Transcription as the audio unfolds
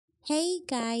Hey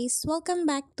guys, welcome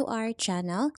back to our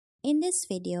channel. In this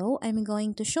video, I'm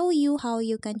going to show you how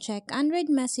you can check unread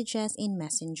messages in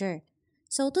Messenger.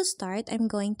 So to start, I'm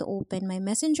going to open my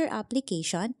Messenger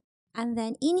application, and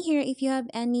then in here, if you have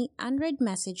any unread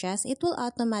messages, it will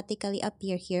automatically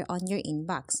appear here on your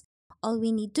inbox. All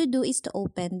we need to do is to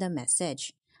open the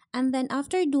message. And then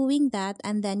after doing that,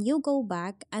 and then you go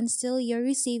back and still you're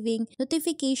receiving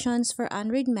notifications for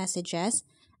unread messages.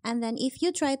 And then if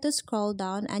you try to scroll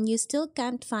down and you still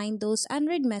can't find those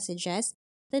unread messages,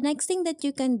 the next thing that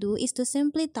you can do is to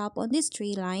simply tap on these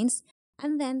three lines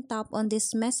and then tap on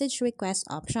this message request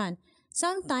option.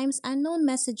 Sometimes unknown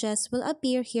messages will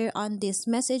appear here on this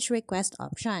message request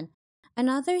option.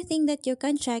 Another thing that you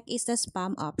can check is the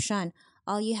spam option.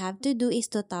 All you have to do is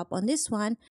to tap on this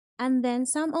one, and then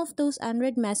some of those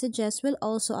unread messages will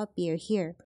also appear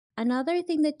here. Another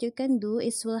thing that you can do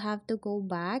is we'll have to go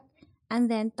back and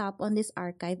then tap on this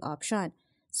archive option.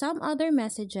 Some other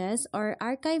messages or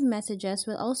archive messages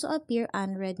will also appear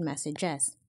unread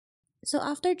messages. So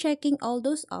after checking all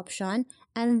those options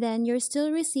and then you're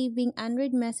still receiving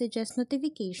unread messages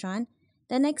notification,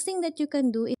 the next thing that you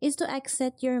can do is to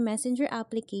exit your Messenger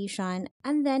application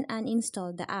and then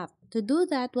uninstall the app. To do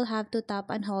that, we'll have to tap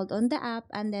and hold on the app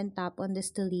and then tap on this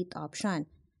delete option.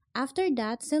 After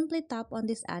that, simply tap on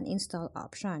this uninstall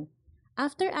option.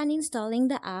 After uninstalling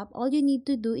the app, all you need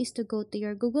to do is to go to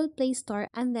your Google Play Store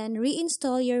and then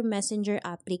reinstall your Messenger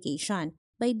application.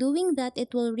 By doing that,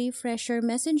 it will refresh your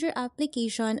Messenger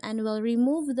application and will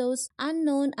remove those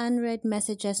unknown unread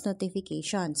messages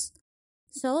notifications.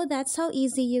 So that's how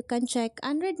easy you can check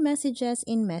unread messages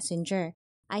in Messenger.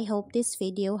 I hope this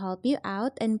video helped you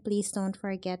out, and please don't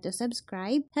forget to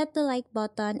subscribe, hit the like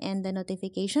button and the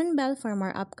notification bell for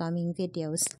more upcoming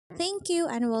videos. Thank you,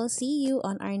 and we'll see you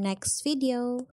on our next video.